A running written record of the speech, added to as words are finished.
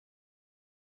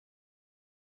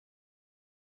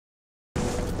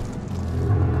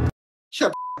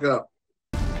Shut the up.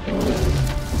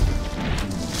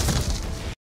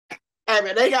 Hey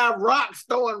man, they got rocks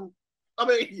throwing. I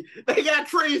mean, they got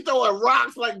trees throwing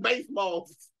rocks like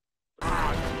baseballs.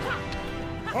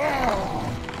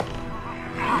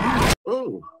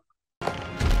 Ooh.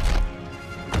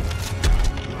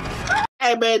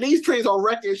 Hey man, these trees are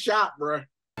wrecking shop, bro.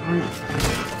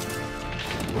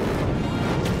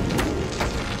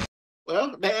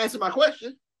 Well, they answered my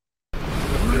question.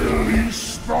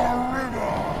 Release the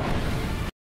river.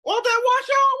 Won't that wash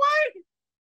y'all away?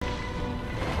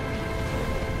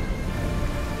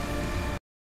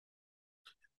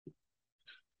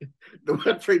 The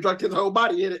one tree dropped his whole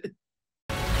body in it.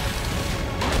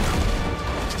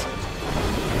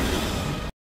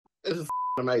 This is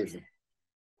amazing.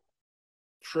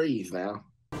 Trees now.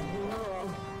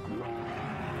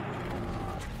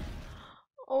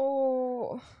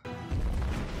 Oh.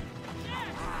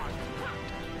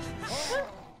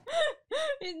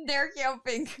 They're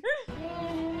helping.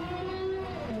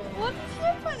 What's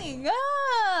happening?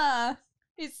 Ah!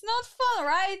 It's not fun,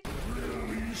 right?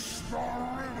 Release the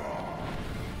river.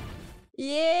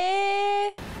 Yeah.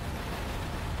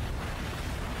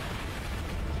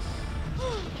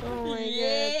 Oh my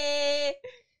god.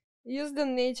 Use the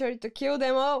nature to kill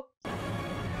them all.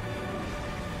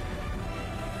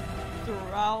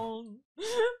 Drown.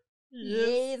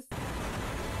 Yes.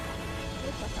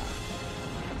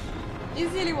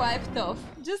 Easily wiped off.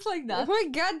 Just like that. Oh my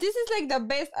god, this is like the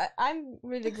best. I'm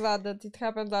really glad that it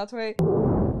happened that way.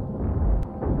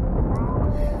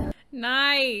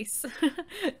 Nice.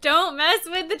 Don't mess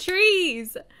with the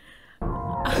trees.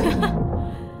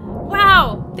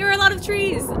 Wow, there are a lot of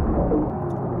trees.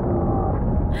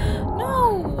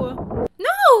 No.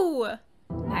 No.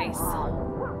 Nice.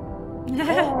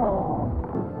 No.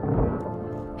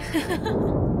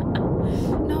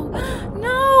 No.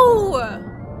 No.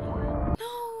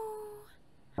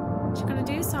 What you gonna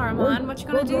do, Saruman? What you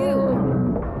gonna do?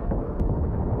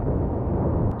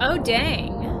 Oh,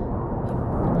 dang.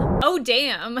 Oh,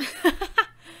 damn.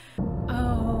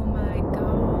 Oh my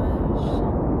gosh.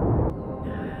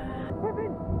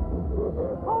 Pippin!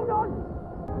 Hold on!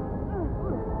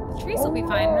 The trees will be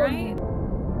fine, right?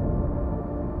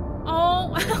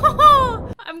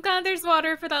 Oh. I'm glad there's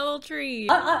water for that little tree.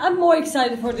 I'm more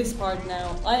excited for this part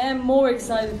now. I am more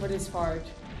excited for this part.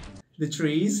 The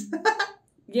trees?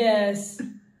 Yes.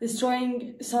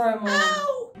 Destroying Saruman.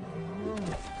 Ow!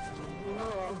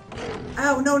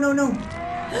 Ow, no, no, no.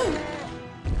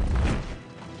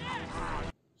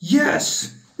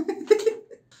 Yes!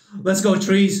 Let's go,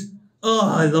 trees. Oh,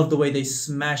 I love the way they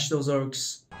smash those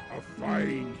orcs. A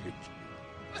fine hit.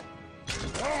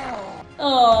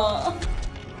 Oh.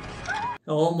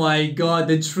 Oh my god,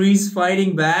 the trees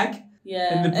fighting back?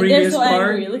 Yeah, In the and they're previous so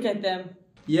part? angry. Look at them.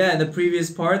 Yeah, in the previous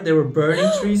part, they were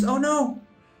burning trees. Oh no!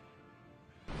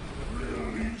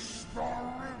 Release the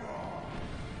river.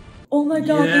 Oh my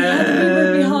god, they had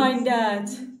to be behind that.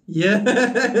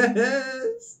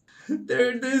 Yes!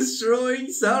 They're destroying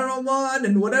Saruman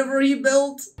and whatever he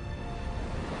built.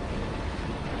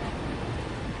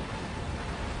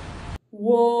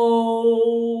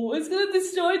 Whoa, it's gonna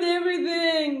destroy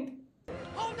everything.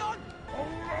 Hold on! Hold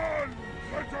on!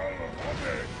 Little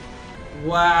hobbit!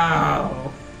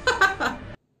 Wow!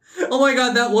 Oh my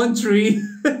god, that one tree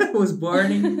was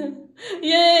burning.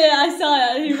 Yeah, I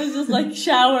saw it. He was just like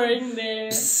showering there.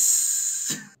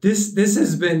 This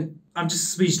has been... I'm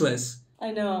just speechless.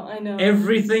 I know, I know.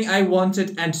 Everything I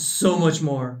wanted and so much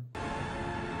more.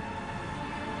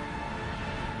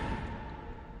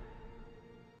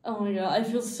 Oh my god, I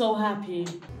feel so happy.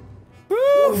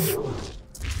 Woo!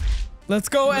 Let's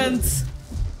go, Ents.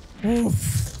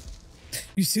 Oof.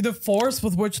 You see the force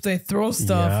with which they throw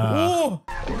stuff.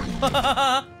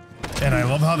 Yeah. And I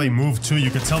love how they move too. You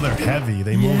can tell they're heavy.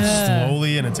 They move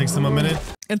slowly and it takes them a minute.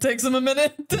 It takes them a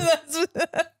minute.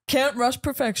 Can't rush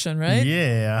perfection, right?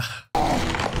 Yeah.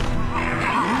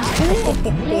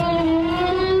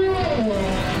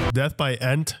 Death by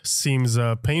Ent seems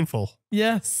painful.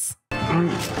 Yes.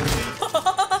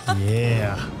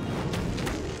 Yeah.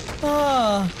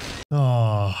 Ah.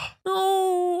 Oh.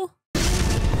 No.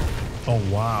 Oh,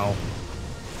 wow.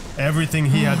 Everything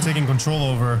he had taken control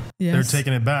over, they're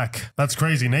taking it back. That's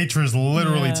crazy. Nature is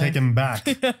literally taken back.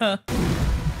 Yeah.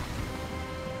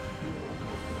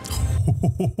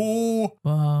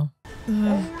 Wow.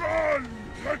 Run,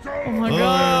 Oh my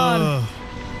god.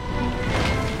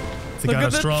 They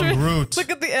got a strong root. Look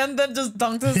at the end that just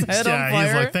dunked his head on fire. Yeah,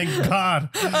 he's like, thank God.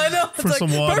 I know. For it's some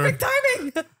like, water. perfect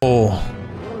timing. Oh.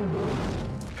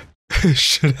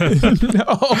 Should I?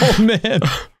 Oh man.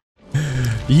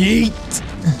 Yeet.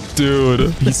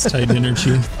 Dude. Beast tight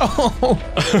energy. Oh,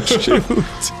 shoot.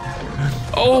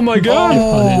 Oh my god.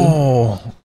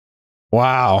 Oh.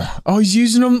 Wow. Oh, he's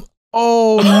using them.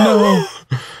 Oh no.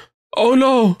 Oh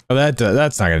no. Oh,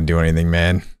 that's not gonna do anything,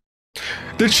 man.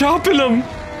 They're chopping him.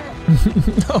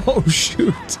 Oh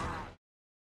shoot.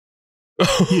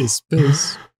 He is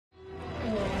space.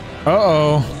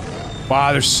 Uh-oh.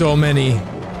 Wow, there's so many.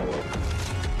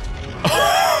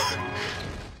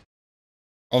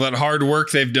 All that hard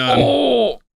work they've done.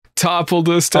 Oh, toppled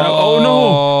us down. Oh, Oh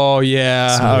no. Oh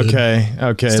yeah. Okay.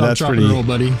 Okay. Stop, That's drop, pretty. and roll,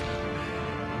 buddy.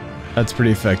 That's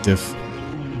pretty effective.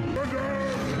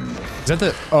 Is that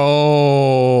the?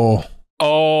 Oh.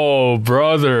 Oh,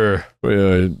 brother.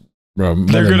 Wait, bro,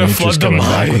 They're gonna flood the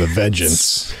back with a mines.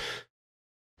 vengeance.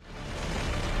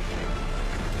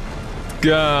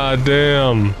 God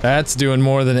damn. That's doing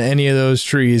more than any of those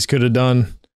trees could have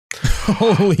done.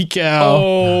 Holy cow.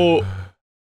 Oh.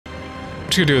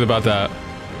 What you gonna do about that?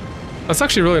 That's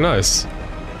actually really nice.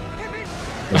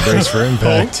 Brace for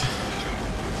impact.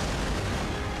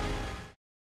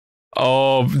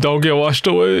 Oh, don't get washed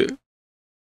away.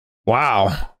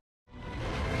 Wow.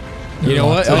 You know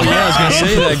what? Oh yeah, I was gonna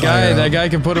say that guy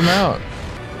can put him out.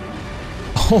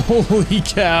 Holy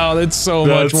cow, that's so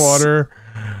much water.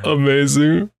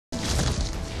 Amazing.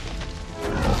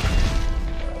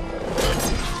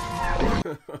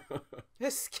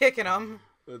 Just kicking them.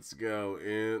 Let's go,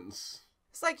 Ents.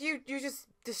 It's like you just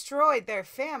destroyed their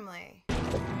family.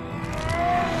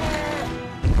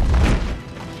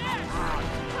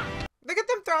 Look at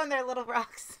them throwing their little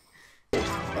rocks.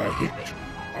 A hit.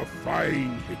 A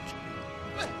fine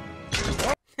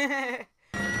hit.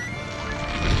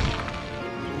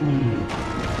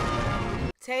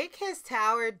 Take his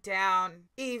tower down,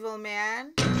 evil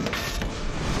man.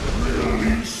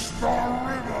 Release the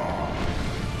river.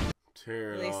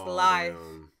 Tear it Release all life.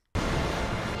 down.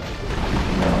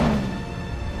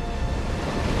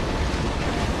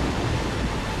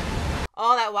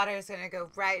 All that water is gonna go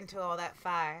right into all that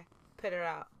fire. Put it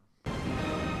out.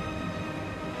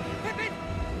 Pippin!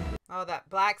 Oh, that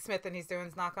blacksmithing he's doing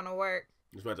is not gonna work.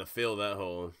 Just about to fill that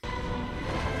hole.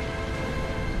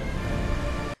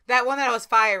 That one that was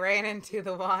fire ran into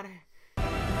the water.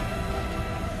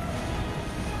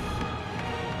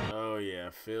 Oh yeah,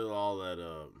 fill all that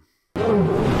up.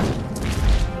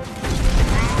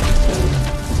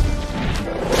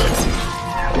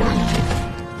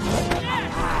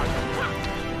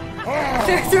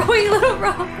 They're throwing little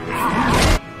rocks.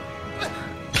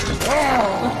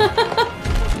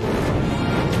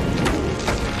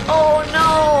 Oh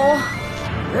no!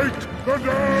 Take the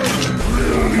dead.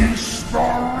 Release the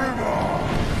river.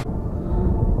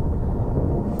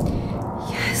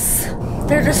 Yes,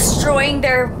 they're destroying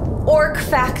their orc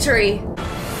factory.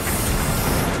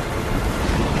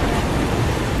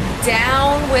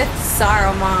 Down with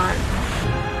Saruman.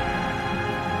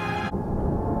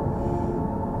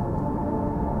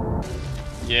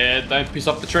 Yeah, don't piss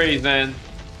off the trees, man.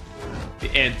 The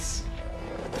Ents.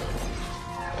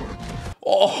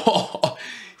 Oh,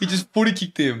 he just footy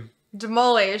kicked him.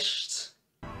 Demolished.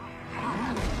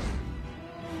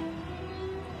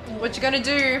 What you gonna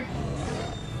do?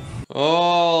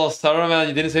 Oh, Saruman,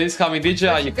 you didn't see this coming, did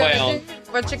ya? You clown.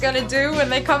 What you gonna do when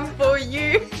they come for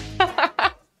you?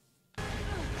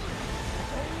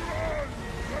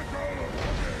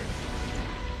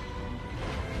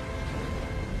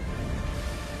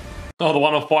 Oh, the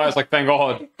one on fire is like, thank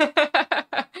God.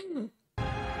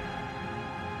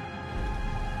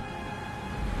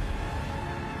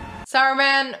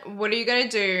 Saruman, what are you gonna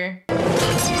do?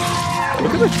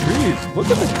 Look at the trees. Look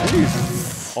at the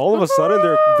trees. All of a sudden,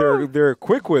 they're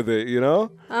quick with it. You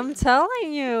know. I'm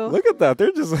telling you. Look at that.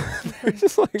 They're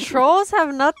just like trolls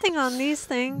have nothing on these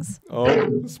things.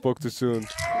 Oh, spoke too soon.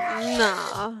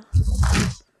 Nah.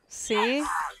 See?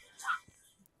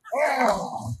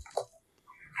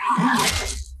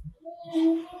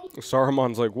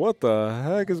 Saruman's like, what the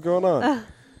heck is going on?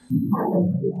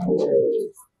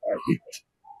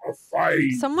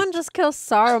 Someone just kill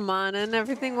Saruman and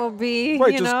everything will be,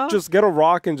 Right, you know? just get a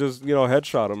rock and just,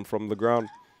 headshot him from the ground.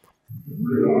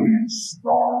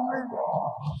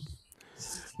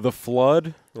 The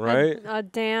flood, right? A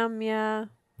dam, yeah.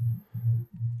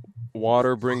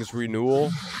 Water brings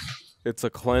renewal. It's a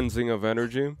cleansing of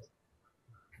energy.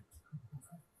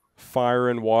 Fire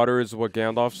and water is what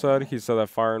Gandalf said. He said that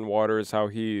fire and water is how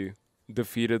he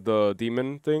defeated the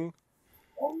demon thing.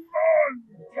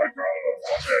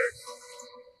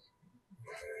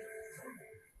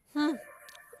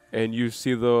 And you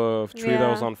see the tree that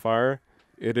was on fire?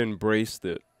 It embraced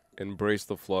it. Embraced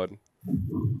the flood.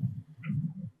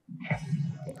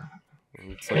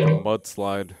 It's like a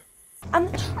mudslide. And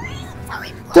the trees are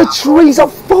very rocks. The trees are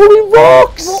fully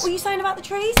rocks! What were you saying about the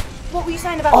trees? What were you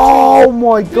saying about the Oh trees?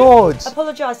 my god!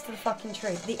 Apologise to the fucking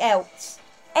tree. The Ents.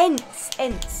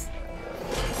 Ents.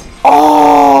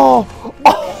 Oh! Look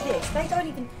at this. They don't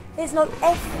even... There's no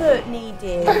effort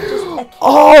needed. Just a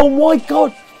Oh my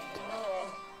god!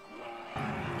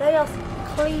 They are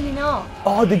cleaning up.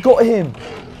 Oh, they got him!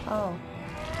 Oh.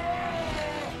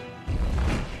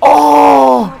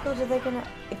 Oh! Oh my god, are they gonna...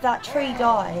 If that tree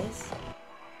dies...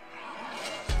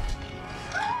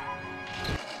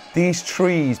 These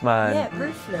trees, man. Yeah,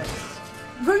 ruthless.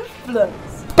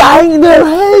 Ruthless! Bang their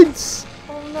heads!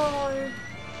 Oh no.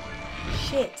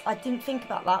 Shit, I didn't think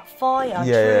about that. Fire,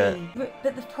 Yeah, tree.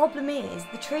 But the problem is,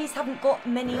 the trees haven't got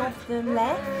many of them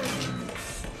left.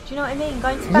 Do you know what I mean?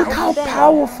 Going to battle Look how with them,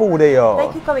 powerful they are.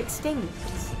 They could go extinct.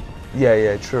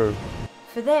 Yeah, true.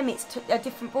 For them, it's a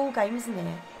different ball game, isn't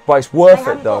it? But it's worth they it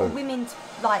haven't though. got women to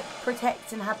like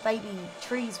protect and have baby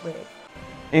trees with.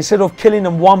 Instead of killing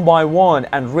them one by one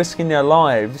and risking their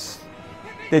lives,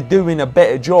 they're doing a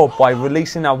better job by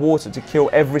releasing that water to kill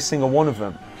every single one of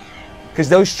them. Because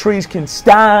those trees can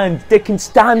stand, they can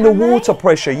stand the water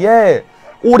pressure, yeah.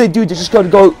 All they do, they just gotta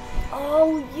go.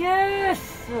 Oh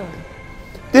yes.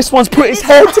 This one's put his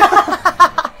head.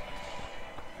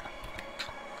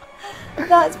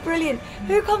 That's brilliant.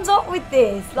 Who comes up with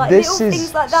this? Like This little is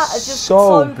things like that are just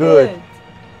so good.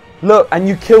 Look, and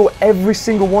you kill every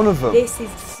single one of them. This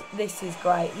is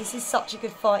great. This is such a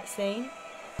good fight scene.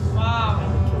 Wow.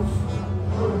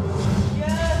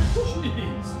 Yes.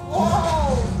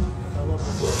 Whoa.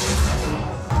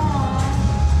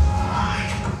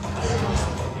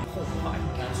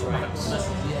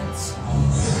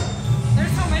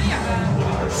 There's so many of them.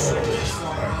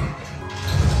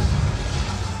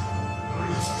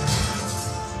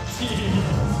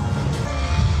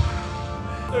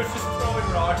 They're just throwing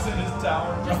rocks in his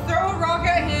tower. Just throw a rock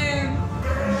at him.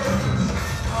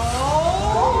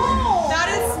 Oh, that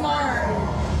is smart.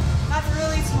 That's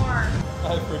really smart. I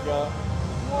forgot.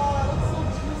 Wow, that looks so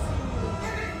juicy.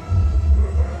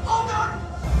 Oh god!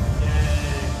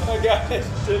 That guy is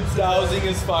just dousing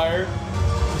his fire.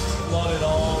 Just flooded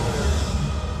all over.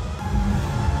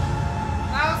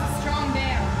 That was a strong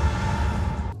dam.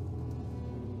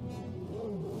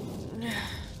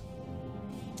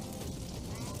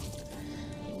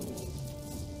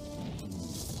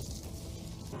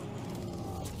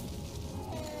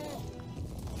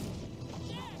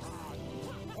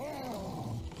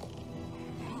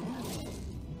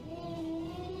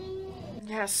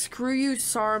 Yeah, screw you,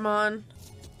 Saruman.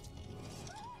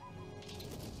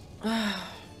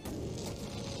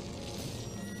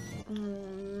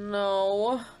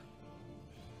 No.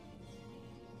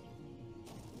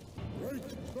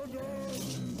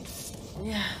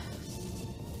 Yeah.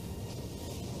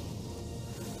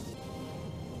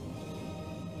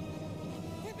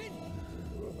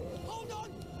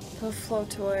 He'll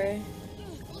float away.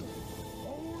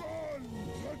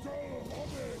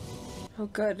 Oh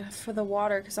good, for the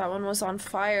water, because that one was on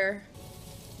fire.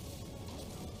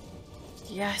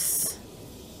 Yes.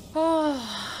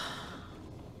 Oh.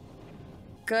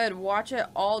 Good, watch it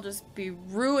all just be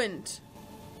ruined.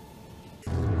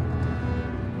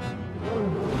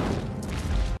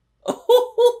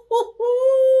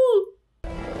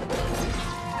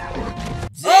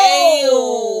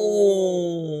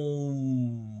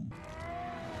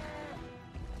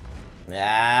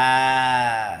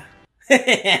 Ah.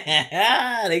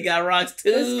 They got rocks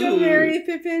too. Let's go marry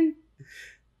Pippin.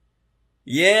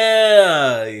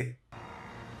 Yeah.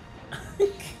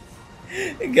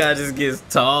 The guy just gets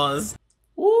tossed.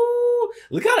 Woo.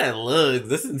 Look how that looks.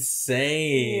 That's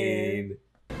insane.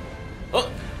 Yeah.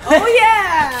 Oh. Oh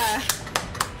yeah.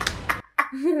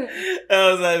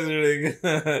 That was actually really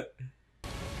good.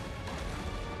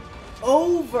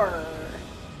 Over.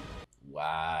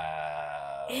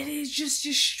 Wow. It is just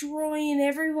destroying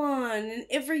everyone and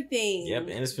everything. Yep,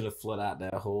 and it's gonna flood out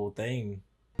that whole thing.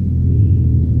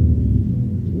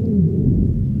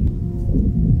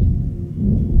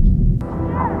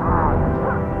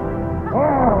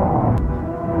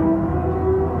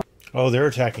 Oh, they're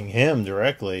attacking him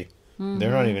directly. Mm-hmm.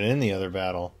 They're not even in the other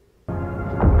battle.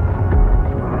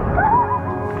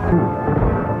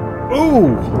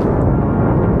 Ooh!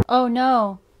 Oh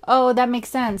no. Oh, that makes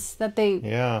sense that they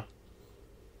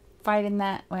fight in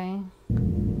that way.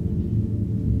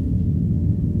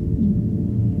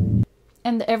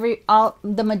 And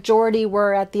the majority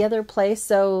were at the other place,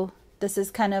 so this is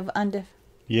kind of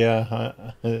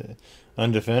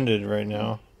undefended right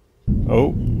now.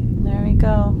 Oh. There we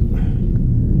go.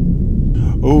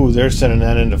 Oh, they're sending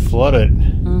that in to flood it.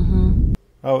 Mm-hmm.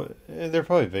 Oh, They're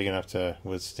probably big enough to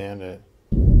withstand it.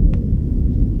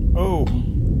 Oh.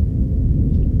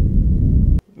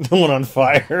 The one on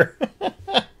fire.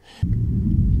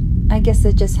 I guess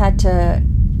they just had to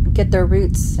get their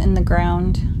roots in the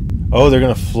ground. Oh, they're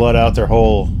going to flood out their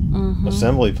whole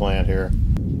assembly plant here.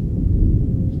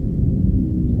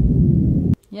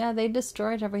 Yeah, they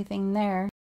destroyed everything there.